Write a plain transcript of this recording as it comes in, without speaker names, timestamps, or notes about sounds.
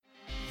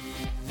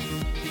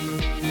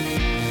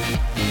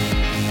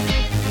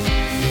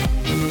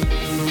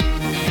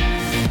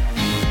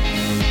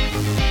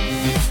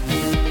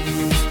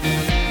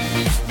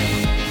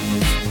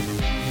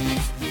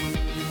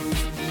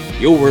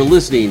You're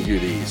listening to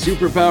the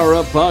Superpower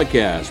Up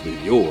Podcast with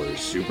your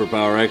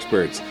superpower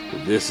experts.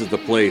 This is the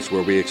place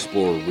where we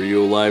explore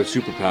real-life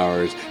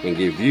superpowers and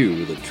give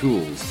you the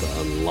tools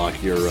to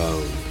unlock your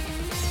own.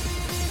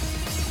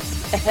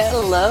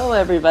 Hello,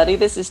 everybody.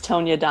 This is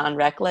Tonya Dawn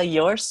Rekla,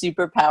 your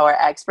superpower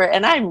expert,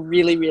 and I'm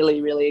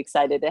really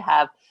excited to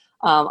have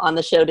on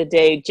the show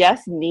today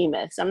Jeff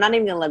Nemeth. So I'm not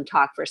even going to let him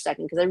talk for a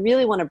second because I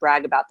really want to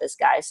brag about this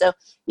guy. So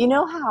you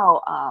know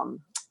how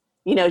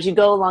as you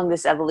go along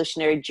this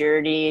evolutionary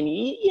journey and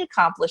you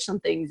accomplish some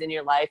things in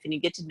your life and you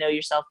get to know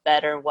yourself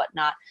better and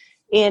whatnot,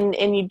 and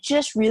you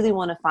just really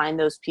want to find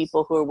those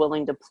people who are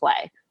willing to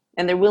play.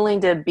 And they're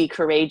willing to be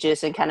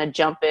courageous and kind of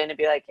jump in and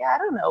be like, yeah, I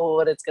don't know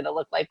what it's going to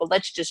look like, but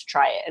let's just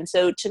try it. And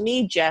so to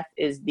me, Jeff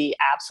is the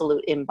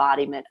absolute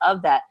embodiment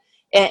of that.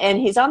 And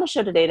he's on the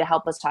show today to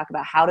help us talk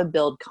about how to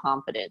build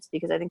confidence,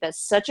 because I think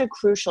that's such a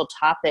crucial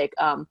topic.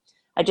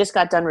 I just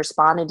got done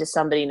responding to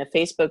somebody in a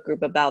Facebook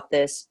group about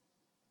this,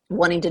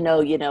 wanting to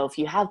know, if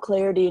you have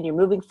clarity and you're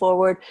moving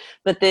forward,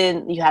 but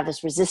then you have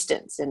this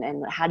resistance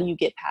and how do you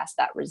get past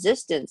that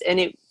resistance?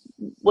 And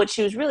what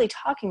she was really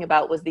talking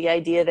about was the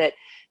idea that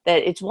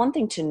it's one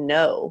thing to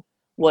know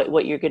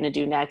what you're going to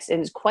do next,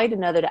 and it's quite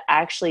another to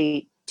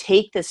actually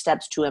take the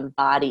steps to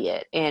embody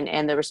it.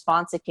 And the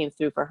response that came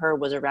through for her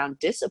was around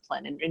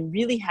discipline and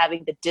really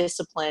having the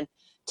discipline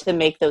to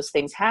make those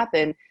things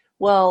happen.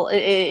 Well,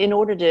 in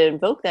order to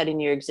invoke that in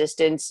your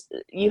existence,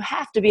 you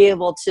have to be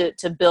able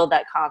to build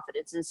that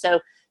confidence. And so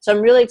I'm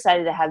really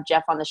excited to have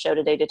Jeff on the show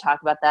today to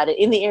talk about that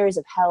in the areas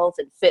of health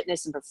and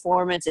fitness and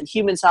performance and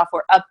human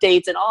software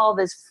updates and all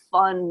this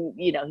fun.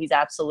 He's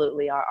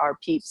absolutely our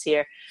peeps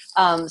here.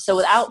 So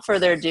without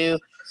further ado,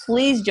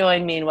 please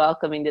join me in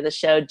welcoming to the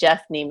show,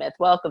 Jeff Nemeth.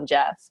 Welcome,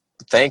 Jeff.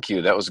 Thank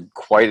you. That was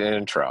quite an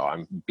intro.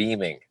 I'm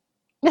beaming.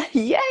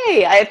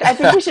 Yay. I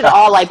think we should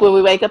all, when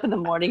we wake up in the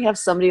morning, have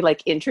somebody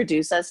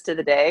introduce us to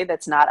the day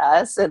that's not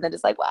us. And then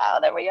it's like, wow,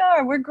 there we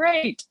are. We're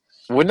great.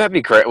 Wouldn't that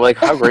be great?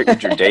 How great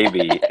would your day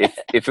be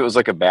if it was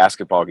like a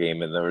basketball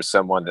game and there was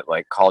someone that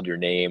called your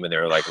name and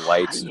there were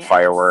lights and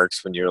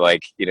fireworks when you're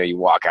you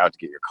walk out to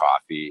get your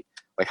coffee?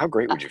 How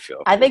great would you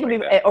feel? I think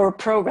it'd be, or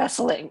pro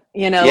wrestling,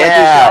 we should all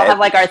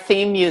have our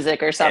theme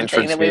music or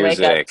something that we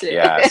wake up to.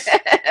 Yes.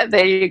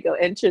 There you go.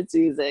 Entrance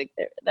music.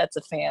 That's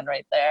a fan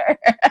right there.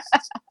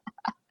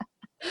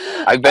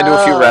 I've been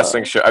to a few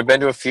wrestling shows. I've been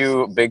to a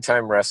few big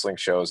time wrestling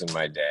shows in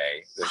my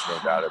day. There's no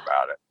doubt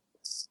about it.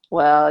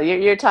 Well,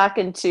 you're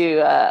talking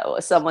to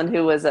someone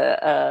who was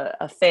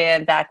a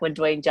fan back when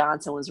Dwayne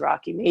Johnson was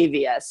Rocky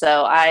Mavia.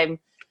 So I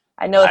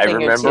know a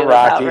thing or two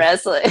about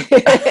wrestling.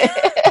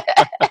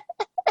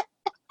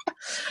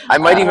 I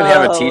might even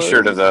have a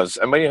T-shirt of those.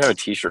 I might even have a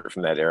T-shirt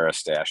from that era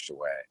stashed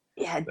away.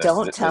 Yeah,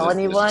 don't tell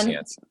anyone.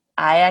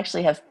 I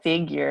actually have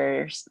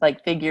figurines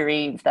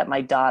that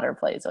my daughter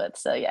plays with.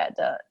 So yeah,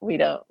 we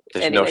don't.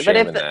 There's anyway, no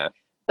shame in that.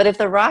 But if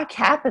The Rock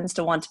happens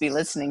to want to be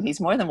listening,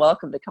 he's more than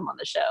welcome to come on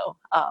the show.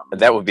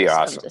 That would be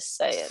awesome. I'm just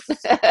saying.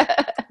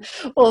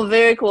 Well,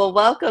 very cool.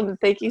 Welcome.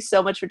 Thank you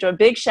so much for joining.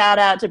 Big shout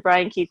out to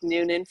Brian Keith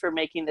Noonan for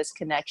making this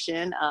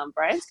connection.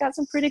 Brian's got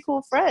some pretty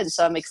cool friends,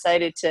 so I'm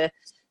excited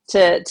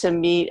to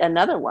meet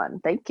another one.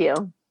 Thank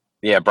you.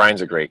 Yeah,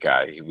 Brian's a great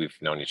guy. We've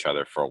known each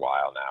other for a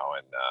while now,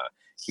 and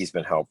he's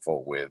been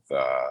helpful with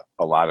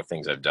a lot of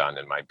things I've done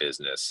in my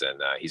business, and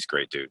he's a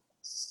great dude.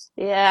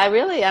 Yeah,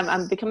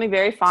 I'm becoming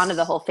very fond of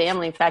the whole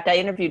family. In fact, I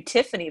interviewed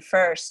Tiffany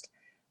first,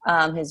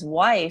 his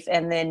wife,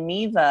 and then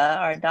Neva,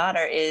 our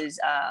daughter, is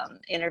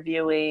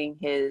interviewing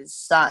his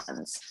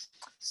sons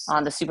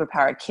on the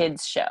Superpower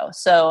Kids show.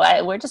 So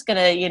we're just going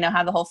to,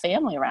 have the whole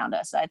family around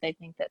us. I think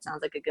that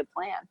sounds like a good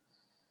plan.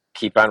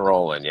 Keep on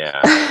rolling,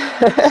 yeah.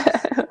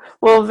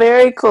 Well,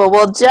 very cool.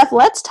 Well, Jeff,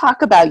 let's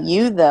talk about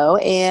you, though,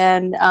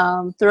 and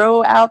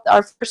throw out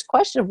our first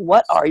question.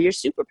 What are your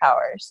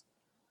superpowers?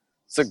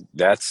 So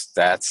there's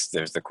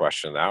the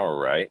question of the hour,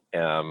 right?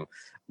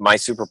 My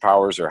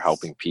superpowers are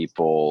helping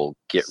people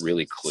get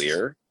really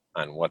clear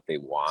on what they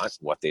want,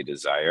 what they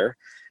desire,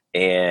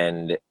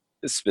 and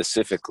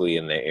specifically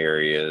in the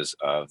areas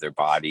of their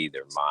body,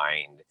 their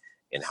mind,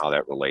 and how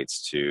that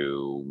relates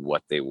to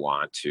what they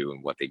want to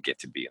and what they get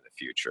to be in the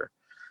future.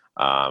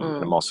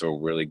 I'm also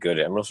really good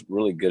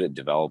at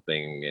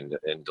developing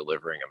and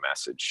delivering a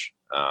message,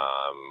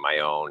 my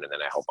own, and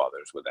then I help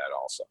others with that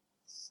also.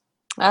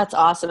 That's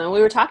awesome. And we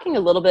were talking a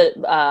little bit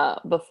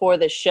before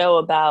the show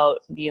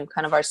about,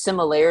 kind of our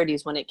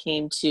similarities when it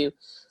came to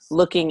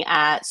looking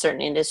at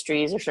certain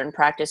industries or certain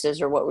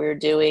practices or what we were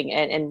doing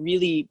and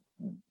really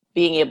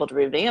being able to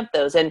revamp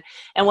those. And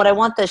what I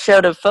want the show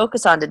to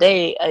focus on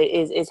today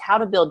is how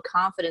to build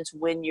confidence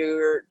when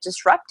you're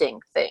disrupting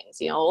things.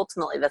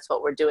 Ultimately that's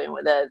what we're doing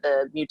with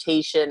the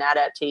mutation,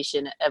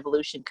 adaptation,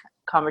 evolution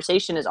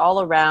conversation is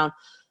all around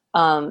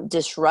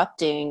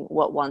disrupting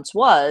what once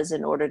was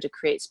in order to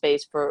create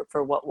space for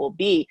what will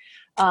be.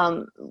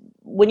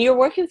 When you're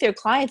working with your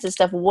clients and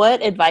stuff,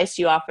 what advice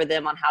do you offer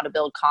them on how to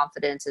build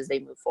confidence as they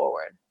move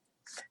forward?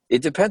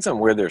 It depends on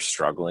where they're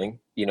struggling.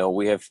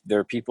 There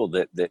are people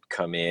that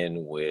come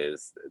in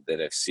with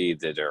that I see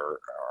that are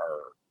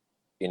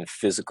in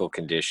physical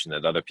condition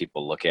that other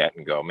people look at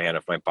and go, man,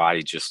 if my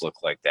body just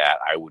looked like that,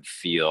 I would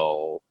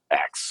feel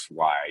X,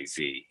 Y,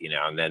 Z, you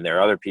know. And then there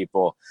are other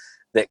people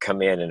that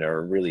come in and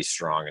are really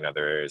strong in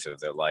other areas of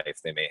their life.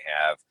 They may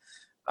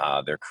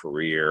have their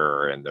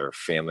career and their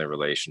family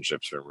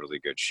relationships are in really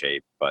good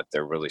shape, but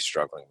they're really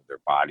struggling with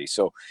their body.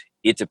 So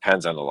it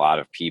depends on a lot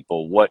of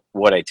people.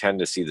 What I tend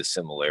to see the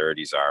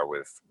similarities are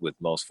with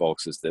most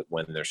folks is that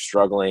when they're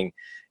struggling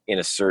in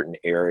a certain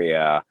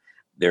area,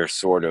 they're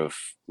sort of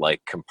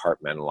like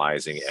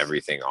compartmentalizing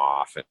everything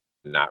off and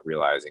not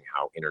realizing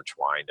how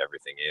intertwined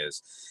everything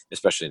is,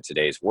 especially in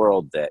today's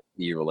world, that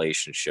your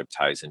relationship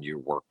ties into your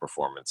work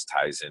performance,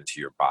 ties into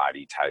your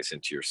body, ties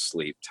into your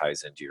sleep,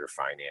 ties into your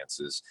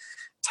finances,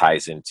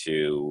 ties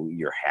into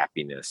your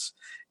happiness.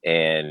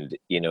 And,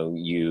 you know,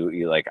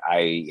 you like,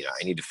 I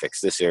need to fix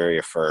this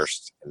area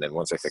first. And then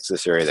once I fix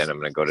this area, then I'm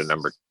going to go to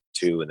number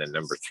 2 and then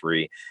number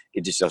 3.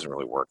 It just doesn't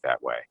really work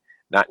that way.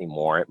 Not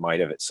anymore. It might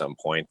have at some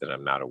point that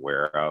I'm not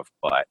aware of,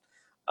 but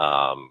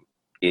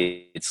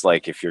it's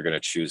like if you're going to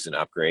choose an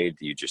upgrade,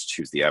 you just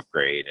choose the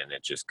upgrade and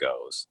it just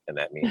goes. And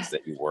that means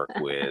that you work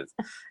with,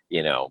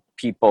 you know,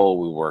 people,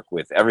 we work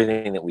with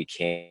everything that we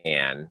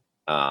can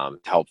to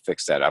help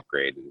fix that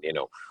upgrade. And, you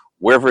know,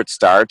 wherever it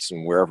starts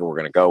and wherever we're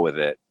going to go with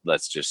it,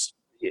 let's just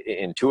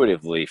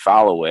intuitively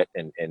follow it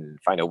and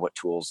find out what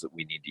tools that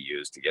we need to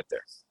use to get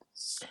there.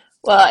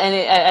 Well, and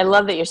I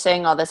love that you're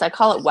saying all this. I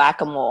call it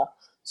whack-a-mole.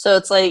 So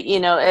it's like, you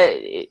know,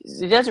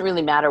 it doesn't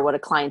really matter what a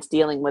client's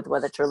dealing with,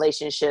 whether it's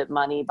relationship,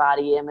 money,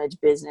 body image,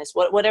 business,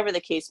 whatever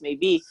the case may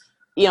be.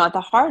 You know, at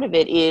the heart of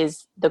it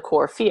is the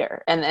core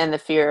fear and the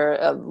fear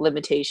of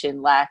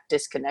limitation, lack,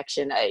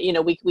 disconnection. You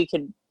know, we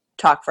could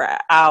talk for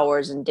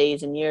hours and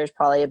days and years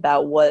probably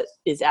about what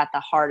is at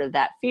the heart of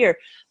that fear.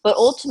 But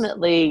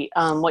ultimately,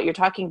 what you're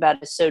talking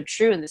about is so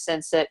true in the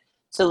sense that,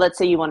 so let's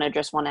say you want to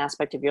address one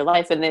aspect of your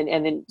life and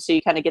then so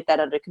you kind of get that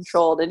under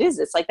control.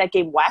 It's like that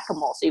game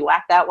whack-a-mole. So you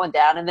whack that one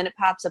down and then it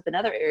pops up in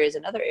other areas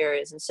and other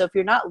areas. And so if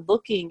you're not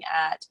looking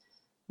at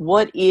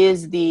what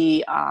is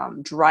the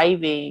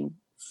driving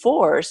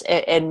force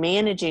and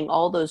managing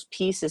all those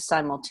pieces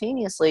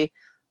simultaneously,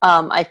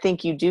 I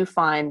think you do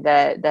find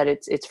that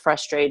it's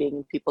frustrating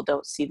and people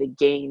don't see the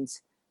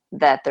gains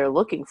that they're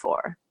looking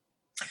for.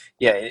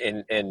 Yeah,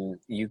 and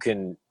you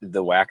can,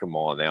 the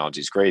whack-a-mole analogy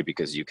is great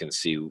because you can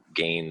see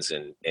gains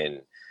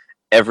in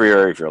every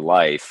area of your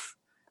life,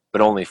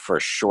 but only for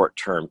a short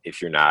term if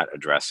you're not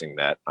addressing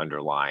that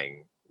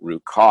underlying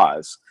root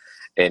cause.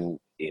 And,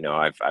 you know,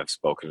 I've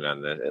spoken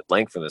at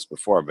length on this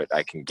before, but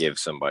I can give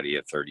somebody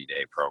a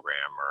 30-day program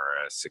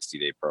or a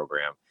 60-day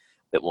program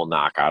that will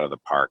knock out of the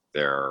park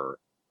their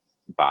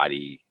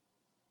body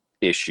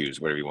issues,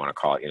 whatever you want to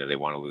call it. You know, they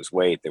want to lose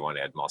weight, they want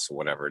to add muscle,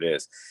 whatever it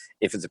is.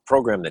 If it's a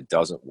program that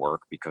doesn't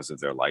work because of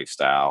their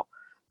lifestyle,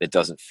 that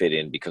doesn't fit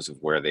in because of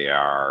where they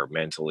are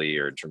mentally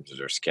or in terms of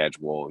their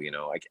schedule, you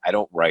know, I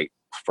don't write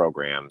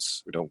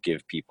programs, or don't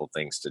give people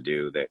things to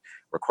do that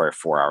require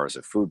 4 hours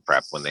of food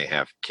prep when they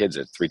have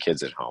 3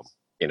 kids at home,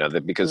 you know,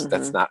 that because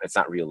it's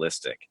not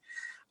realistic.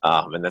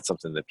 And that's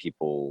something that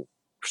people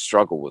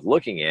struggle with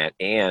looking at.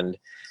 And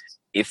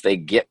if they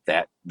get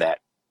that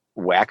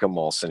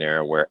whack-a-mole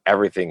scenario where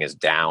everything is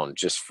down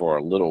just for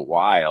a little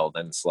while,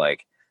 then it's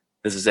like,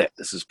 this is it,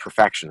 this is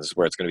perfection, this is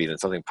where it's going to be. Then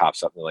something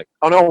pops up and they're like,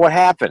 oh no, what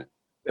happened?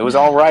 It was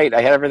all right,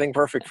 I had everything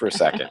perfect for a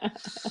second.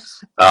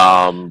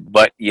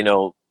 But you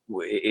know,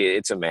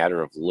 it's a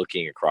matter of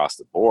looking across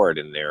the board,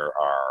 and there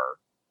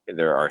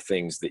are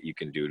things that you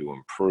can do to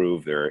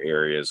improve. There are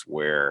areas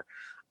where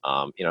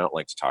you know, I don't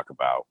like to talk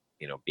about,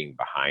 you know, being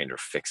behind or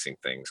fixing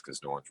things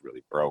because no one's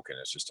really broken.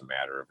 It's just a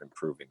matter of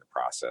improving the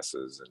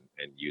processes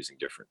and using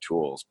different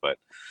tools. But,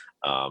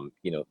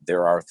 you know,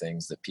 there are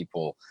things that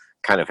people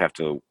kind of have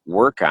to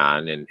work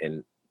on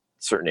in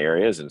certain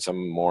areas, and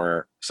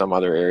some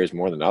other areas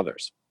more than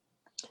others.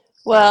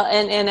 Well,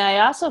 and I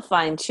also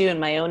find too, in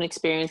my own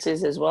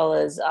experiences, as well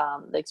as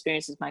the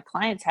experiences my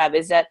clients have,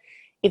 is that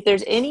if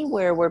there's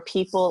anywhere where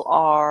people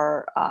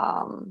are,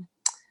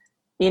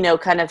 you know,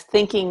 kind of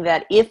thinking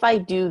that if I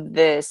do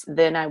this,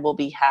 then I will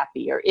be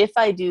happy, or if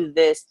I do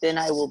this, then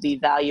I will be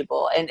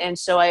valuable. And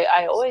so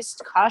I always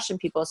caution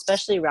people,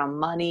 especially around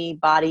money,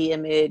 body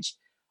image,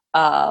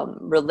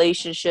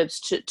 relationships,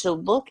 to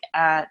look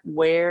at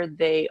where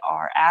they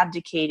are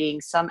abdicating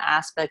some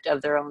aspect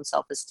of their own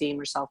self-esteem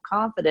or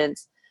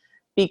self-confidence,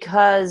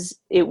 because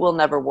it will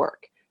never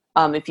work.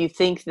 If you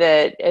think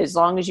that as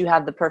long as you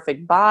have the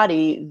perfect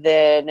body,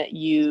 then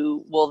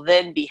you will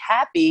then be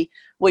happy,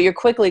 what you're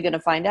quickly going to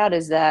find out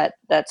is that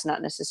that's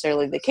not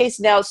necessarily the case.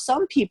 Now,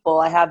 some people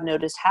I have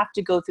noticed have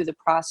to go through the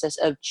process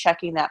of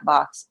checking that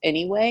box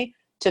anyway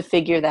to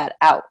figure that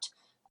out.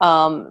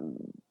 I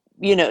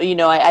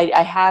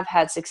have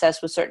had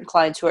success with certain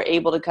clients who are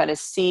able to kind of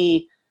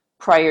see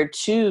prior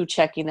to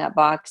checking that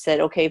box that,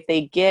 okay, if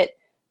they get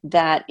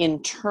that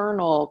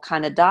internal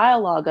kind of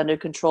dialogue under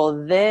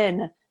control,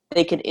 then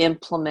they can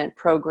implement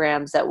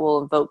programs that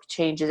will invoke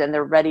changes, and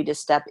they're ready to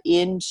step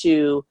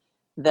into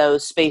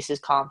those spaces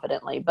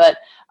confidently. But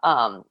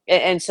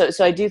and so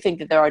I do think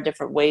that there are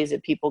different ways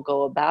that people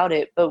go about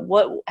it. But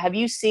what have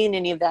you seen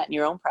any of that in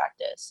your own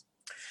practice?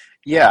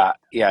 Yeah,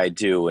 I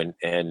do.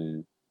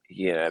 And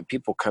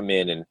people come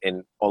in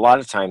and a lot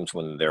of times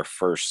when their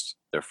first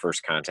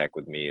contact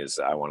with me is,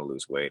 I want to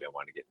lose weight, I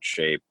want to get in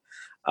shape.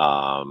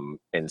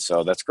 And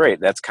so that's great.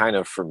 That's kind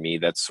of, for me,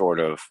 that's sort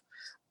of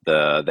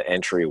the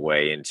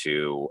entryway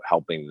into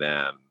helping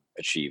them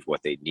achieve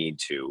what they need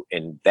to.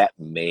 And that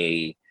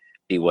may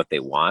be what they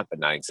want, but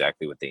not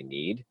exactly what they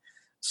need.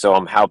 So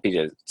I'm happy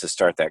to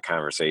start that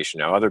conversation.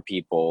 Now, other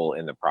people,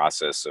 in the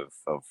process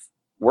of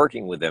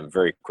working with them,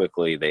 very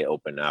quickly they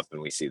open up,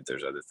 and we see that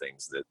there's other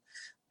things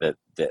that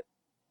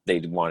they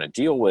want to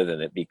deal with,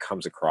 and it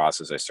becomes across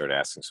as I start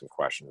asking some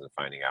questions and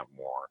finding out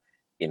more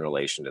in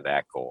relation to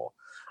that goal.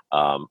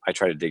 I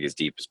try to dig as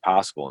deep as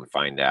possible and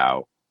find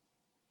out,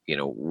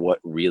 what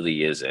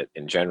really is it.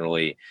 And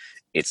generally,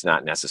 it's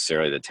not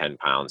necessarily the 10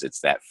 pounds,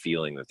 it's that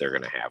feeling that they're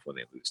going to have when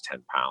they lose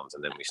 10 pounds.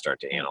 And then we start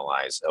to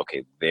analyze,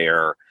 okay,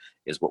 there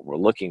is what we're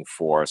looking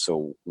for.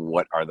 So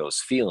what are those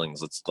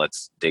feelings?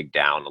 Let's dig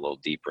down a little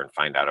deeper and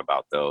find out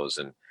about those,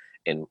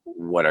 and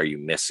what are you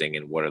missing,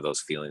 and what are those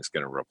feelings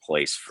going to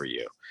replace for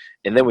you?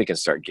 And then we can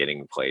start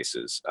getting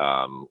places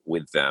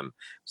with them.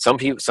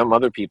 Some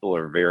other people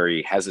are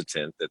very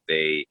hesitant, that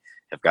they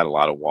have got a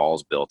lot of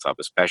walls built up,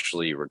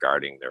 especially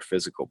regarding their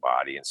physical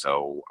body. And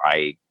so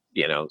I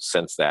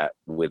sense that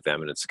with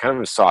them, and it's kind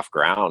of a soft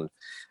ground.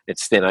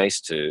 It's thin ice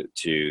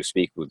to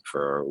speak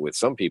with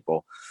some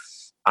people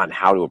on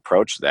how to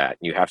approach that.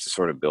 You have to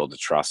sort of build a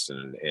trust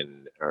and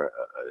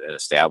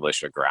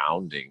establish a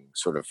grounding,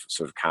 sort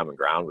of common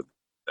ground with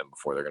them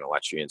before they're going to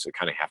let you in. So you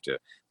kind of have to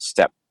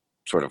step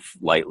sort of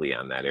lightly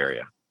on that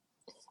area.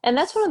 And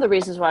that's one of the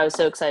reasons why I was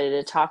so excited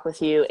to talk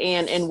with you,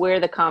 and where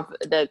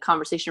the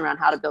conversation around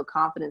how to build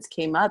confidence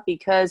came up,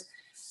 because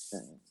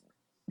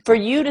for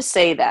you to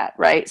say that,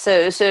 right?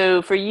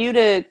 So for you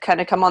to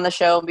kind of come on the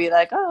show and be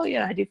like, oh,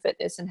 I do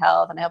fitness and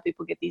health and I help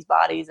people get these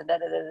bodies and da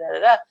da da da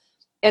da,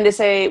 and to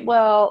say,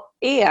 well,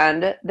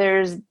 and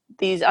there's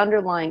these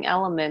underlying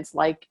elements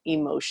like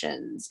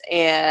emotions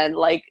and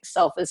like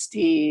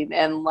self-esteem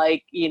and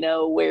like,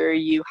 where are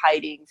you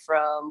hiding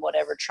from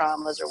whatever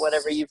traumas or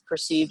whatever you've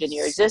perceived in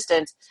your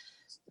existence,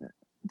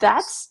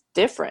 that's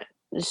different.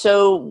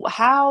 So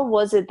how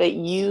was it that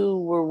you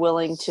were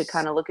willing to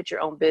kind of look at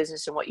your own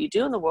business and what you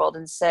do in the world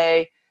and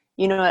say,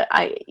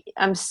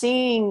 I'm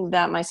seeing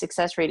that my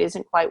success rate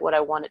isn't quite what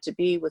I want it to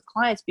be with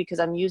clients, because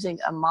I'm using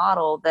a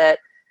model that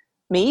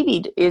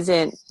maybe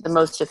isn't the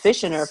most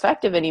efficient or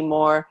effective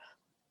anymore.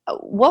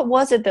 What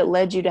was it that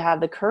led you to have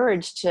the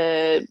courage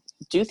to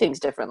do things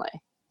differently?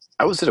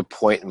 I was at a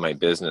point in my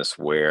business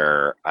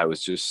where I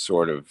was just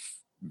sort of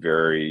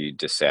very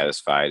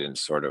dissatisfied and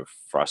sort of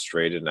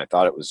frustrated. And I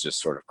thought it was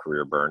just sort of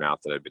career burnout,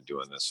 that I'd been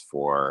doing this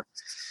for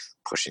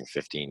pushing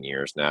 15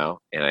 years now.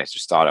 And I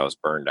just thought I was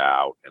burned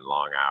out and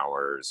long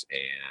hours,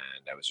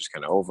 and I was just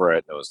kind of over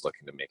it. And I was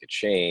looking to make a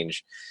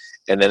change.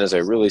 And then as I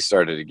really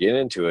started to get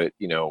into it,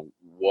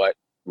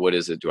 what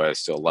is it do I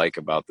still like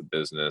about the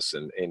business?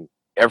 And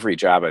every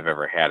job I've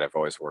ever had, I've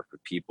always worked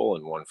with people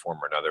in one form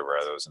or another,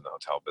 whether it was in the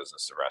hotel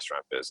business, the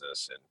restaurant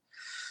business, and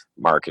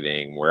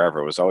marketing,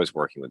 wherever. I was always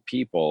working with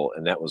people.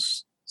 And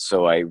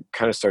so I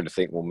kind of started to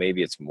think, well,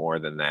 maybe it's more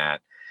than that.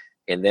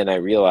 And then I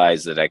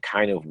realized that I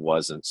kind of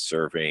wasn't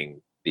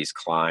serving these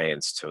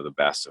clients to the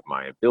best of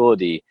my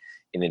ability.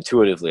 And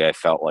intuitively, I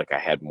felt like I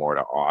had more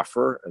to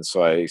offer. And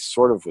so I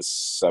sort of was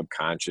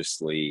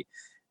subconsciously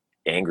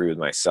angry with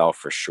myself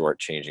for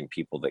shortchanging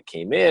people that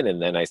came in. And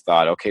then I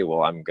thought, okay,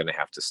 well, I'm going to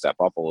have to step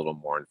up a little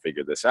more and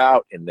figure this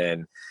out. And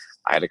then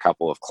I had a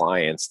couple of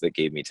clients that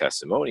gave me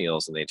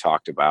testimonials, and they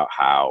talked about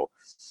how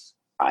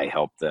I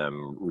helped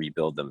them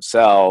rebuild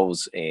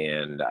themselves,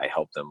 and I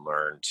helped them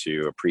learn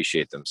to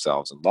appreciate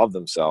themselves and love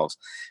themselves.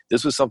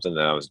 This was something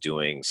that I was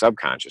doing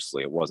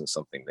subconsciously. It wasn't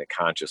something that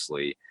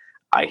consciously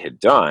I had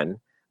done,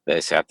 that I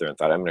sat there and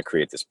thought, I'm going to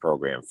create this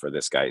program for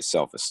this guy's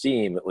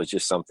self-esteem. It was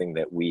just something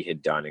that we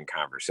had done in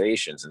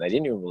conversations, and I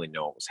didn't even really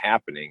know what was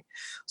happening.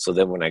 So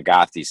then when I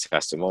got these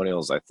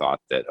testimonials, I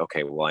thought that,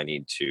 okay, well,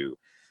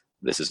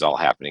 this is all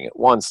happening at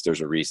once.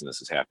 There's a reason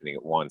this is happening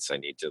at once. I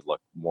need to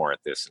look more at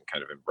this and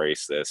kind of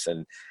embrace this.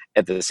 And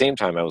at the same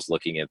time, I was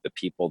looking at the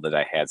people that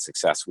I had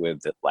success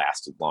with that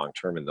lasted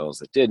long-term, and those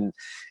that didn't.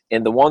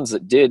 And the ones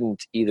that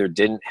didn't either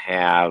didn't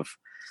have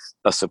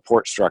a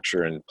support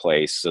structure in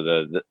place. So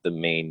the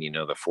main,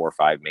 the 4 or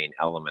 5 main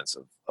elements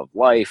of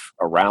life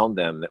around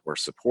them that were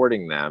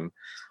supporting them,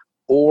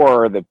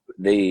 or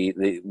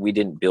we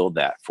didn't build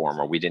that for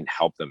them, or we didn't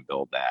help them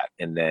build that.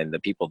 And then the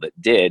people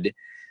that did,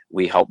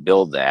 we helped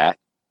build that,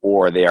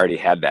 or they already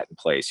had that in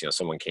place.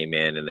 Someone came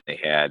in and they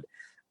had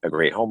a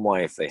great home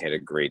life, they had a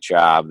great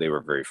job, they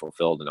were very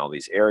fulfilled in all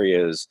these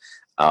areas.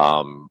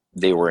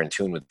 They were in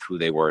tune with who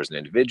they were as an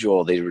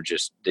individual. They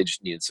just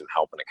needed some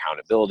help and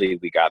accountability.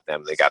 They got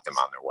them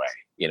on their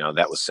way.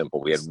 That was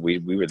simple. We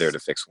were there to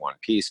fix one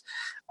piece.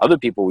 Other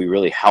people, we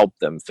really helped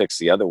them fix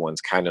the other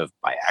ones kind of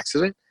by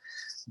accident.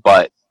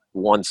 But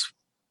once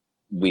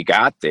we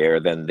got there,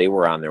 then they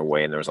were on their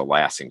way and there was a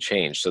lasting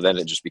change. So then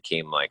it just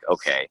became like,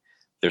 okay,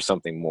 there's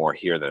something more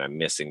here that I'm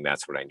missing.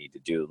 That's what I need to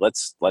do.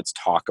 Let's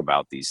talk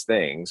about these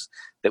things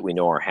that we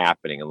know are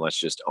happening, and let's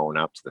just own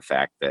up to the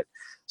fact that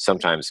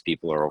sometimes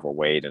people are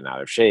overweight and out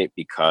of shape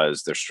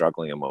because they're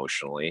struggling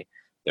emotionally.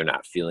 They're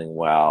not feeling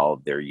well.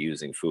 They're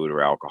using food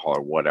or alcohol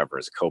or whatever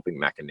as a coping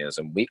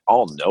mechanism. We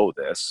all know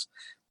this,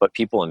 but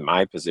people in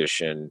my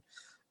position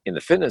in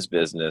the fitness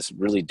business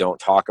really don't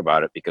talk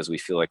about it because we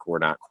feel like we're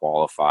not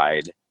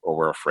qualified, or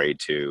we're afraid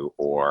to,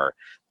 or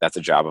that's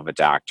a job of a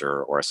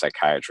doctor or a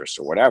psychiatrist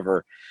or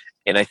whatever.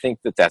 And I think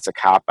that that's a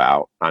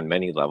cop-out on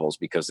many levels,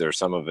 because there are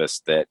some of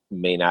us that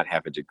may not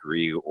have a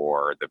degree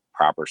or the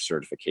proper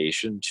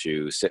certification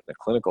to sit in a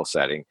clinical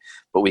setting,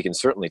 but we can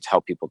certainly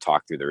help people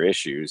talk through their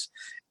issues.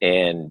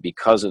 And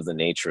because of the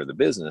nature of the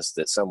business,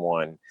 that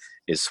someone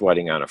is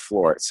sweating on a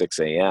floor at 6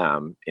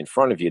 a.m. in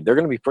front of you, they're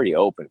going to be pretty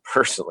open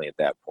personally at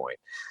that point.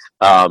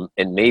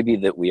 And maybe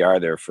that we are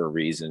there for a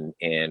reason,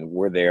 and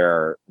we're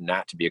there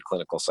not to be a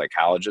clinical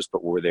psychologist,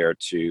 but we're there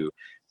to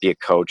be a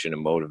coach and a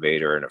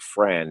motivator and a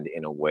friend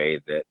in a way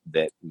that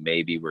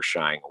maybe we're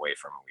shying away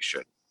from and we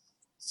shouldn't.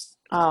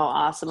 Oh,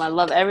 awesome. I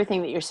love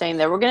everything that you're saying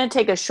there. We're going to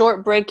take a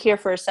short break here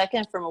for a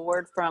second from a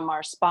word from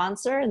our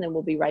sponsor, and then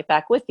we'll be right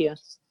back with you.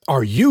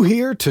 Are you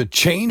here to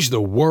change the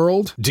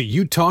world? Do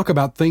you talk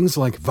about things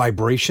like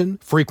vibration,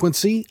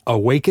 frequency,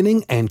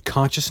 awakening, and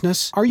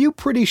consciousness? Are you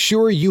pretty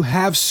sure you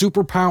have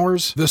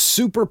superpowers? The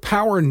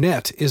Superpower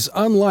Net is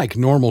unlike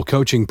normal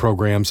coaching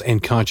programs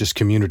and conscious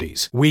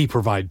communities. We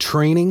provide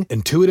training,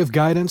 intuitive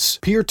guidance,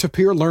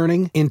 peer-to-peer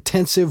learning,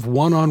 intensive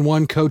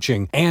one-on-one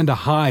coaching, and a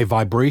high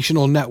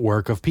vibrational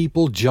network of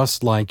people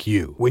just like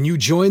you. When you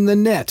join the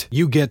net,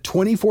 you get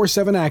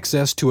 24/7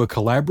 access to a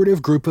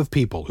collaborative group of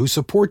people who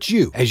support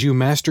you as you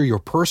master your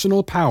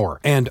personal power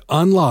and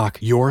unlock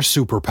your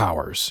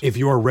superpowers. If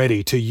you're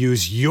ready to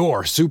use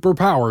your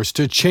superpowers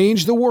to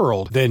change the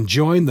world, then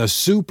join the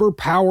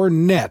Superpower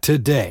Net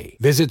today.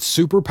 Visit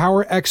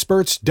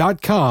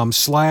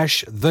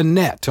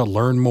superpowerexperts.com/the-net to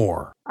learn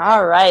more.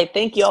 All right.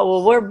 Thank you all.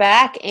 Well, we're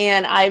back,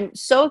 and I'm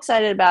so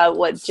excited about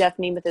what Jeff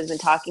Nemeth has been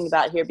talking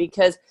about here,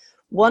 because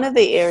one of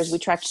the areas we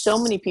track so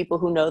many people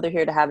who know they're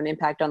here to have an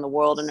impact on the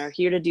world and are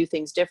here to do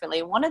things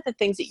differently. And one of the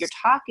things that you're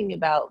talking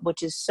about,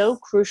 which is so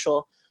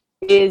crucial,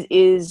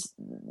 is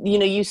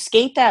you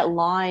skate that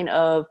line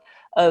of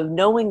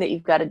knowing that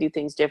you've got to do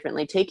things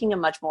differently, taking a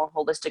much more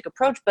holistic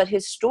approach. But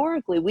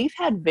historically, we've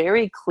had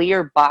very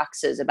clear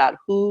boxes about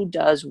who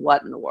does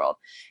what in the world.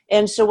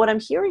 And so what I'm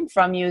hearing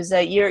from you is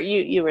that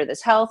you were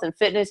this health and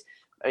fitness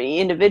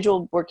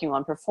individual working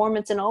on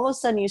performance, and all of a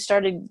sudden you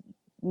started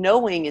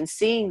knowing and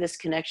seeing this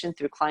connection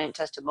through client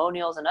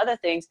testimonials and other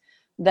things,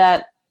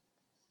 that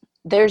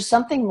there's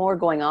something more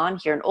going on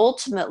here. And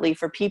ultimately,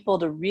 for people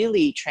to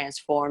really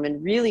transform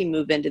and really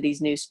move into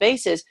these new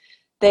spaces,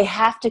 they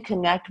have to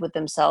connect with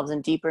themselves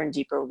in deeper and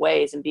deeper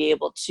ways and be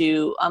able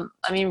to,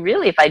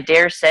 really, if I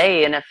dare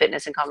say, in a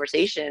fitness and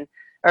conversation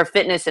or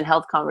fitness and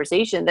health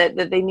conversation,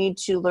 that they need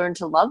to learn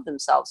to love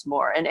themselves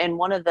more. And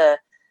one of the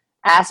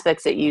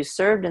aspects that you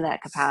served in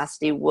that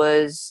capacity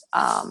was,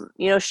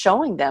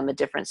 showing them a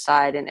different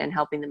side and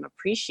helping them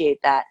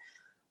appreciate that.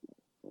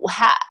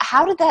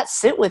 How did that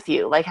sit with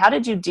you? Like, how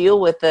did you deal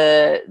with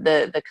the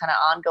kind of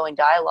ongoing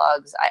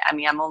dialogues?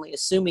 I'm only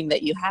assuming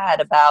that you had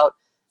about,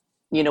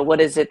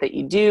 what is it that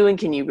you do? And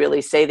can you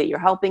really say that you're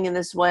helping in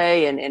this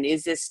way? And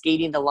is this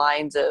skating the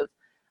lines of,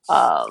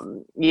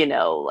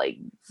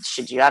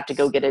 should you have to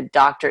go get a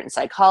doctorate in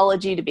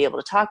psychology to be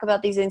able to talk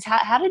about these things?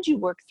 How did you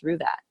work through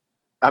that?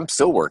 I'm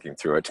still working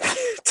through it,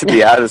 to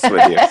be honest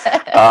with you.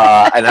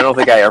 And I don't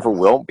think I ever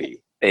will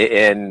be.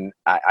 And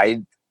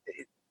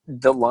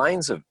the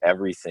lines of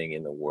everything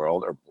in the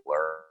world are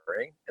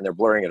blurring, and they're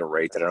blurring at a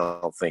rate that I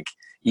don't think,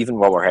 even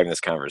while we're having this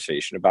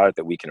conversation about it,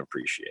 that we can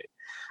appreciate.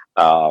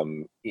 I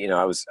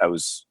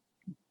was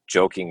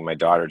joking. My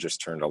daughter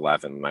just turned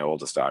 11. My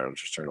oldest daughter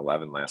just turned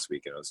 11 last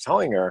week. And I was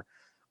telling her,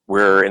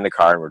 we're in the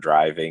car and we're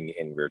driving,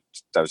 and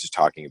I was just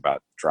talking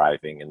about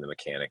driving and the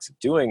mechanics of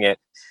doing it.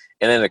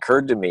 And then it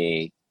occurred to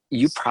me,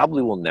 you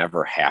probably will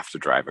never have to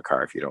drive a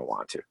car if you don't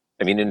want to.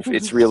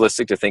 It's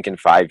realistic to think in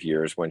 5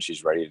 years, when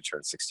she's ready to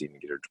turn 16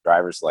 and get her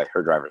driver's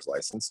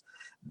license,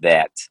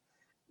 that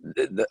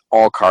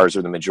all cars,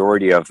 or the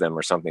majority of them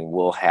or something,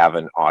 will have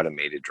an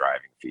automated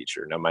driving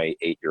feature. Now, my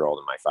 8-year-old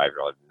and my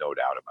 5-year-old have no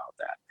doubt about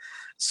that.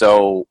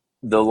 So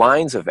the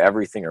lines of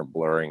everything are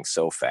blurring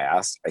so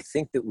fast. I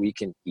think that we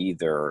can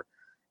either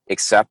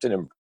accept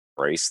and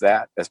embrace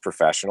that as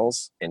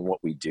professionals in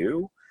what we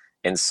do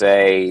and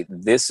say,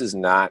 this is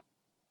not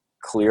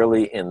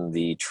clearly in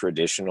the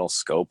traditional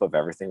scope of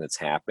everything that's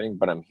happening,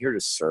 but I'm here to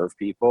serve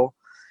people,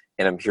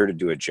 and I'm here to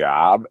do a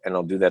job, and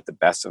I'll do that the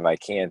best that I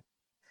can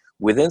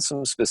within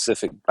some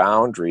specific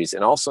boundaries,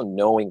 and also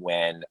knowing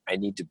when I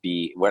need to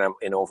be, when I'm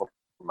in over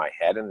my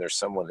head and there's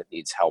someone that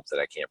needs help that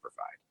I can't provide.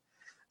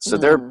 So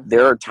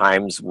there are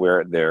times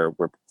where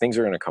things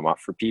are going to come up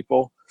for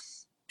people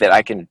that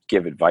I can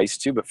give advice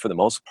to, but for the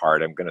most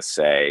part, I'm going to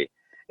say,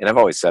 and I've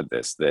always said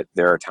this, that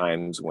there are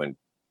times when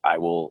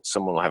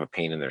someone will have a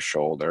pain in their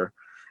shoulder,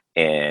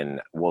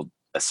 and we'll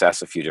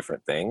assess a few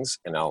different things,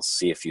 and I'll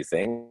see a few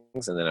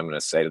things, and then I'm going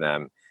to say to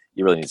them,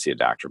 you really need to see a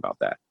doctor about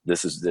that.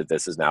 This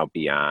is now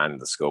beyond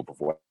the scope of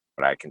what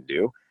I can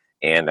do,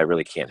 and I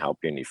really can't help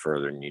you any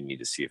further, and you need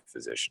to see a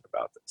physician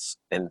about this.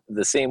 And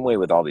the same way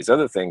with all these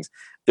other things,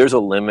 there's a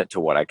limit to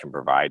what I can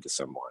provide to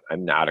someone.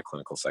 I'm not a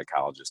clinical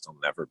psychologist. I'll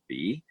never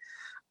be.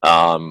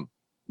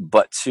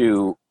 But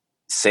to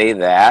say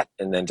that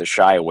and then to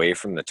shy away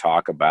from the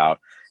talk about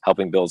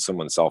helping build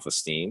someone's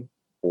self-esteem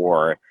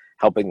or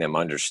helping them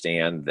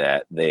understand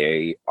that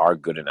they are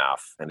good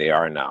enough and they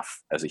are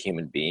enough as a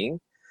human being,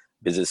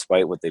 is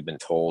despite what they've been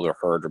told or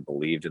heard or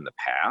believed in the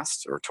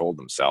past or told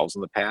themselves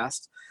in the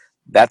past,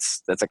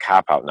 that's a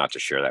cop-out not to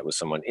share that with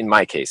someone, in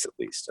my case at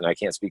least. And I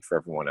can't speak for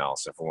everyone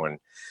else. Everyone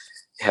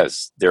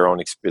has their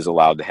own, is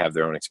allowed to have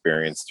their own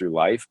experience through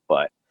life.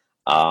 But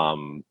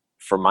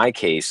for my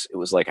case, it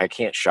was like, I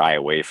can't shy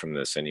away from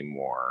this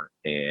anymore.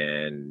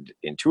 And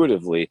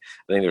intuitively,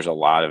 I think there's a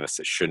lot of us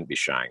that shouldn't be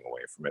shying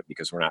away from it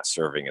because we're not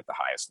serving at the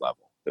highest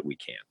level that we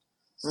can.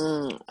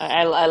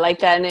 I like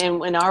that.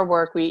 And in our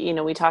work,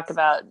 we talk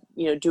about,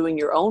 doing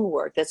your own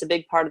work. That's a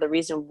big part of the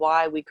reason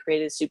why we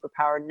created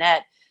Superpower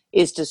Net,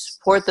 is to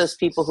support those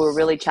people who are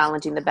really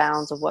challenging the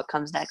bounds of what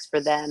comes next for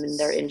them and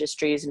their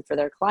industries and for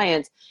their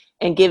clients,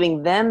 and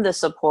giving them the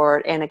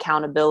support and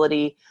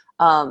accountability,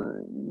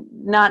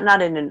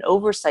 not in an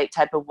oversight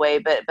type of way,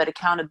 but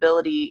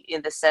accountability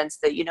in the sense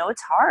that,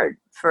 it's hard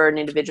for an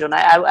individual. And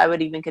I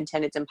would even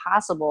contend it's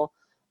impossible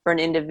for an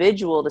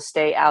individual to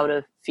stay out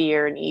of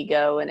fear and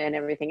ego and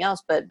everything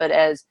else. But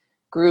as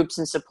groups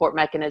and support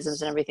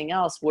mechanisms and everything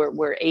else,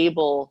 we're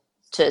able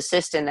to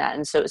assist in that.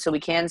 And so we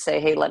can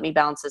say, hey, let me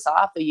bounce this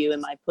off of you.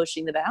 Am I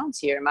pushing the bounds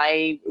here? Am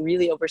I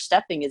really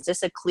overstepping? Is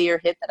this a clear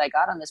hit that I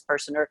got on this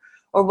person,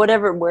 or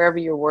whatever, wherever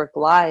your work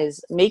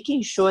lies,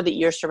 making sure that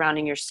you're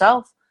surrounding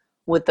yourself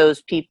with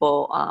those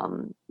people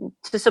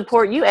to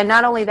support you. And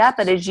not only that,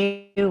 but as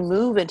you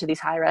move into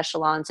these higher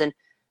echelons and,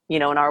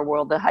 in our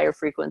world, the higher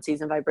frequencies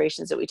and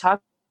vibrations that we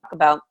talk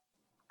about,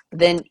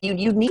 then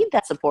you need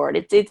that support.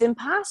 It's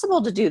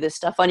impossible to do this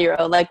stuff on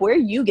your own. Like, where are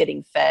you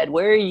getting fed?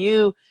 Where are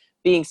you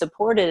being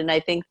supported? And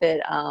I think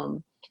that,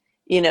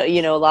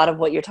 a lot of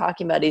what you're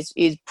talking about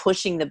is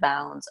pushing the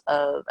bounds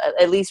of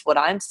at least what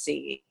I'm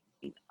seeing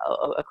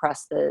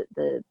across the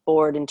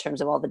board in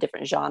terms of all the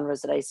different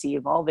genres that I see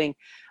evolving.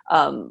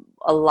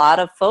 A lot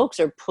of folks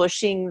are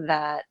pushing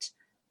that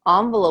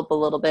envelope a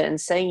little bit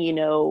and saying,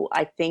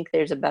 I think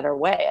there's a better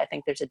way. I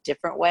think there's a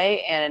different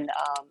way. And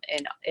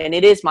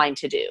it is mine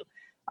to do.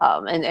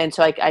 And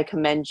so I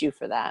commend you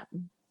for that.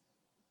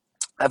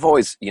 I've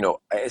always,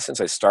 since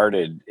I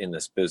started in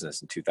this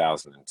business in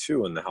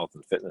 2002 in the health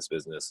and fitness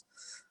business,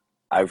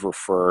 I've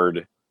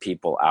referred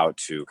people out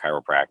to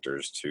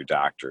chiropractors, to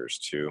doctors,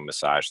 to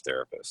massage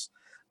therapists.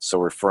 So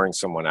referring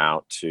someone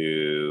out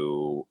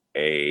to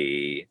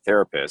a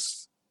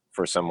therapist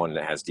for someone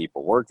that has deeper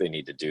work they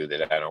need to do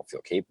that I don't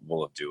feel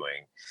capable of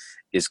doing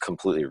is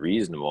completely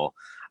reasonable.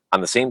 On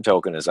the same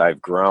token, as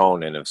I've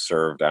grown and have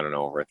served,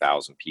 over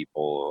 1,000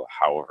 people,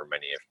 however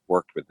many I've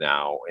worked with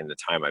now in the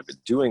time I've been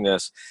doing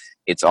this,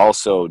 it's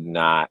also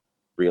not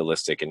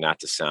realistic, and not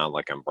to sound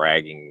like I'm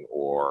bragging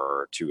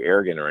or too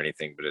arrogant or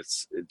anything, but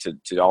it's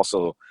to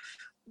also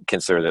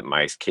consider that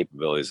my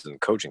capabilities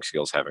and coaching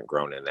skills haven't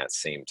grown in that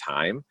same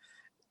time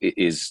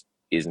is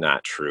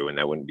not true. And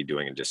I wouldn't be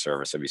doing a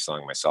disservice. I'd be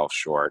selling myself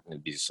short, and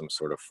it'd be some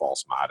sort of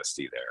false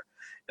modesty there.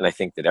 And I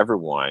think that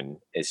everyone,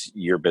 as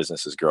your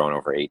business has grown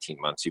over 18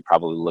 months, you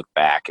probably look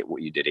back at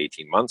what you did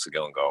 18 months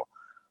ago and go,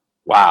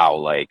 wow,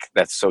 like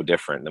that's so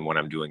different than what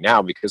I'm doing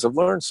now because I've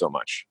learned so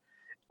much.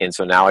 And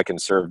so now I can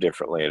serve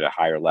differently at a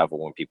higher level.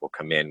 When people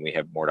come in, we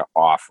have more to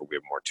offer. We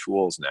have more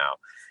tools now.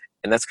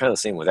 And that's kind of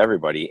the same with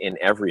everybody in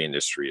every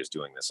industry is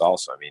doing this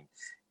also. I mean,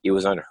 it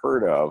was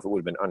unheard of. It would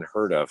have been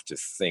unheard of to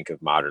think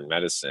of modern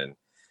medicine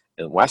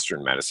and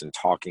Western medicine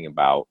talking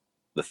about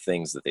the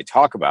things that they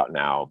talk about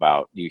now.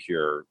 About, you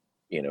hear,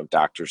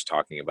 doctors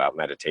talking about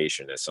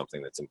meditation as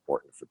something that's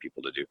important for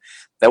people to do.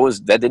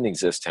 That didn't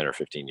exist 10 or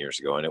 15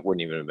 years ago, and it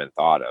wouldn't even have been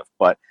thought of.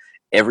 But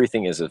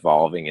everything is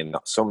evolving and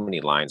so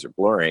many lines are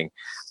blurring.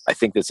 I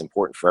think that's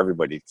important for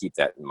everybody to keep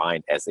that in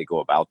mind as they go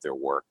about their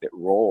work, that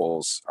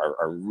roles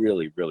are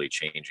really, really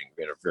changing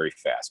at a very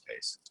fast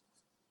pace.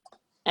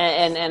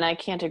 And I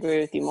can't agree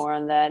with you more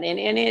on that.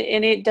 And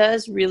it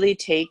does really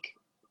take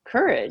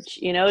courage.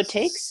 It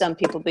takes some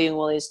people being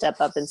willing to step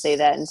up and say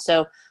that. And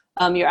so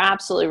you're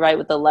absolutely right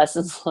with the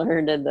lessons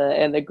learned and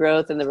the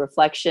growth and the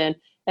reflection.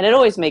 And it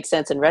always makes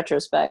sense in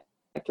retrospect,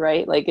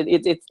 right? Like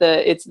it's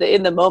the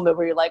in the moment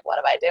where you're like, what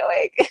am I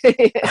doing?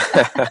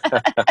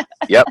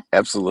 Yep,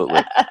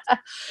 absolutely.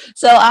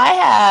 So I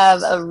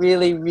have a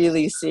really,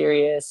 really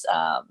serious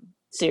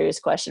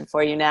question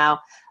for you now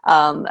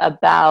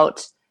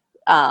about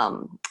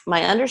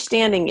my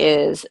understanding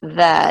is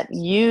that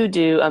you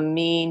do a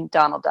mean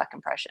Donald Duck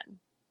impression.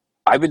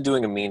 I've been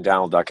doing a mean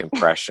Donald Duck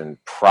impression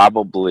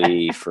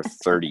probably for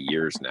 30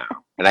 years now.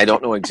 And I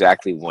don't know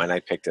exactly when I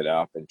picked it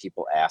up. And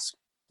people ask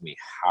me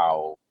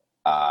how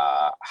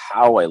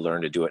how I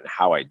learned to do it and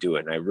how I do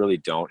it. And I really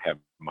don't have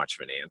much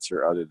of an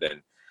answer other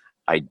than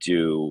I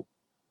do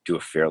a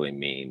fairly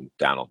mean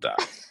Donald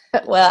Duck.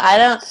 Well, I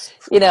don't,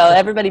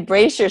 everybody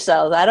brace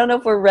yourselves. I don't know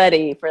if we're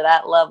ready for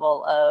that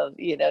level of,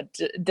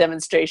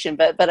 demonstration,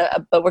 but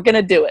we're going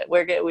to do it.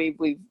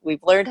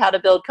 We've learned how to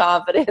build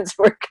confidence.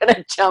 We're going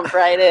to jump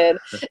right in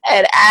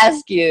and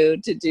ask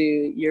you to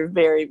do your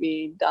very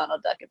mean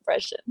Donald Duck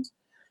impression.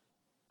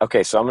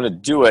 Okay, so I'm going to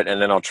do it, and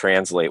then I'll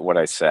translate what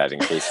I said in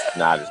case it's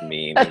not as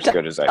mean or as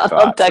good as I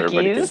thought, so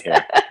everybody can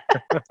hear.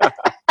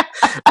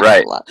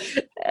 Right.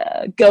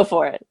 Go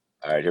for it.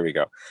 All right, here we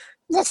go.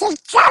 This is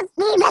Jeff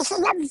Nemeth,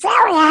 and I'm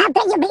very happy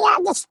to be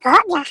on this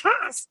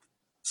podcast.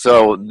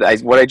 So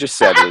what I just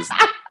said was,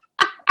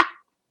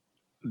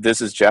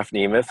 this is Jeff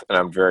Nemeth, and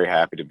I'm very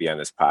happy to be on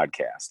this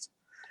podcast.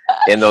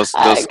 And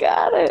I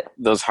got it.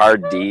 Those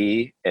hard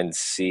D and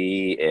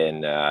C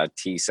and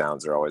T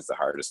sounds are always the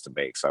hardest to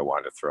make, so I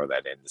wanted to throw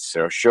that in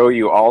to show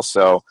you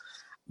also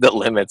the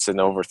limits. In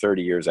over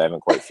 30 years, I haven't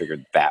quite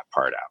figured that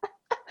part out.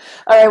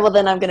 All right, well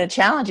then I'm going to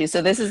challenge you.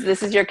 So this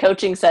is your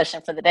coaching session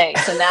for the day.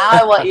 So now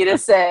I want you to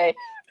say,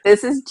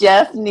 this is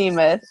Jeff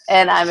Nemeth,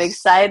 and I'm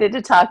excited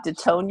to talk to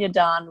Tonya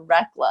Dawn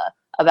Rekla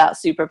about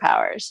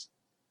superpowers.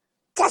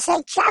 This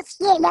is Jeff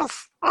Nemeth,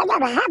 and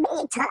I'm happy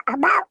to talk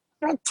about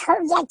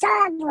Tonya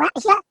Dawn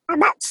Rekla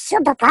about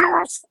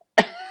superpowers.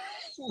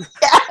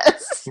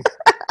 Yes.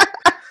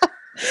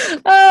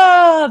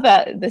 Oh,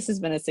 this has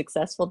been a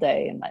successful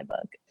day in my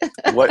book.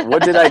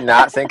 What did I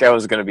not think I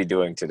was going to be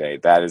doing today?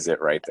 That is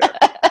it right there.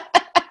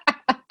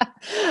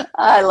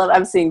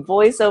 I'm seeing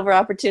voiceover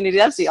opportunities.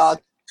 I'm seeing all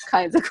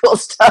kinds of cool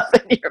stuff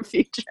in your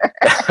future.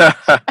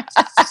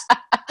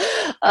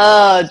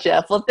 Oh,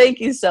 Jeff. Well, thank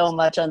you so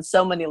much on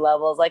so many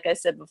levels. Like I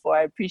said before,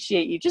 I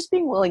appreciate you just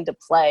being willing to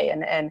play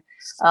and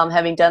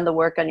having done the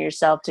work on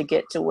yourself to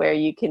get to where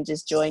you can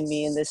just join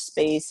me in this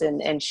space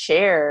and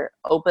share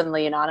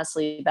openly and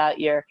honestly about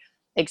your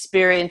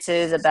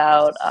experiences,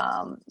 about,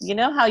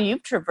 how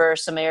you've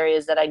traversed some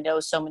areas that I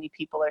know so many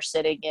people are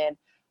sitting in.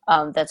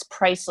 That's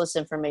priceless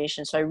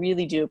information. So I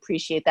really do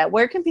appreciate that.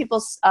 Where can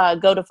people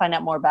go to find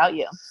out more about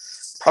you?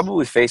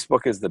 Probably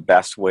Facebook is the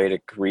best way to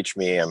reach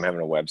me. I'm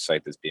having a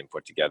website that's being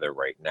put together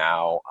right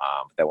now.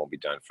 That won't be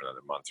done for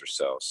another month or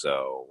so.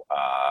 So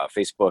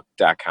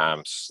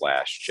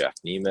Facebook.com/Jeff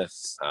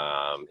Nemeth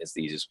is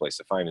the easiest place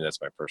to find me.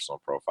 That's my personal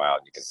profile,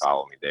 and you can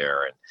follow me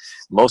there. And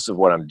most of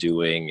what I'm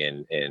doing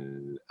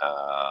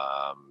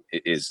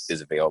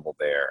is available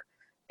there.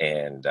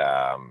 And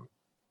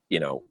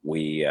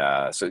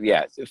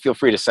feel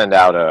free to send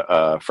out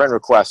a friend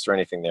request or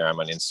anything there. I'm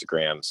on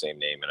Instagram, same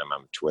name, and I'm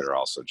on Twitter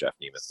also, Jeff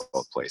Nemeth,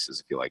 both places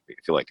if you like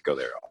to go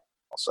there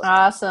also.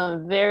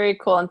 Awesome. Very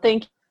cool. And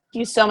thank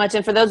you so much.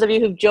 And for those of you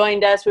who've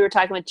joined us, we were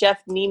talking with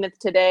Jeff Nemeth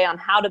today on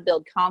how to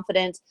build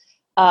confidence.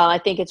 I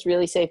think it's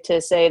really safe to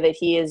say that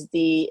he is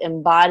the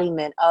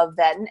embodiment of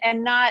that,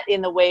 and not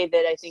in the way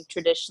that I think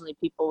traditionally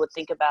people would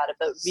think about it,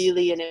 but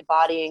really in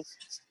embodying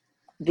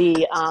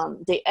the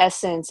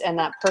essence and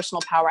that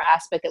personal power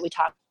aspect that we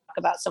talk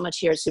about so much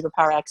here at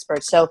Superpower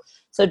Experts. So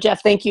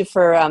Jeff, thank you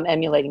for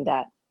emulating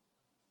that.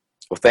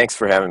 Well, thanks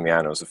for having me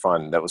on.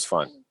 That was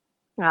fun.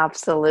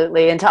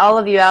 Absolutely. And to all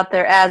of you out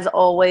there, as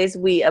always,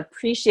 we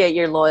appreciate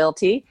your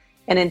loyalty.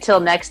 And until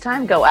next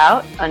time, go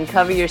out,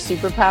 uncover your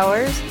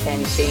superpowers,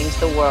 and change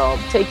the world.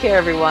 Take care,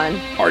 everyone.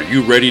 Are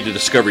you ready to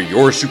discover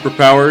your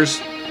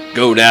superpowers?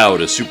 Go now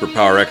to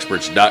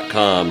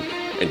superpowerexperts.com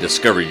and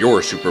discover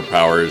your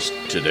superpowers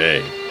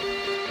today.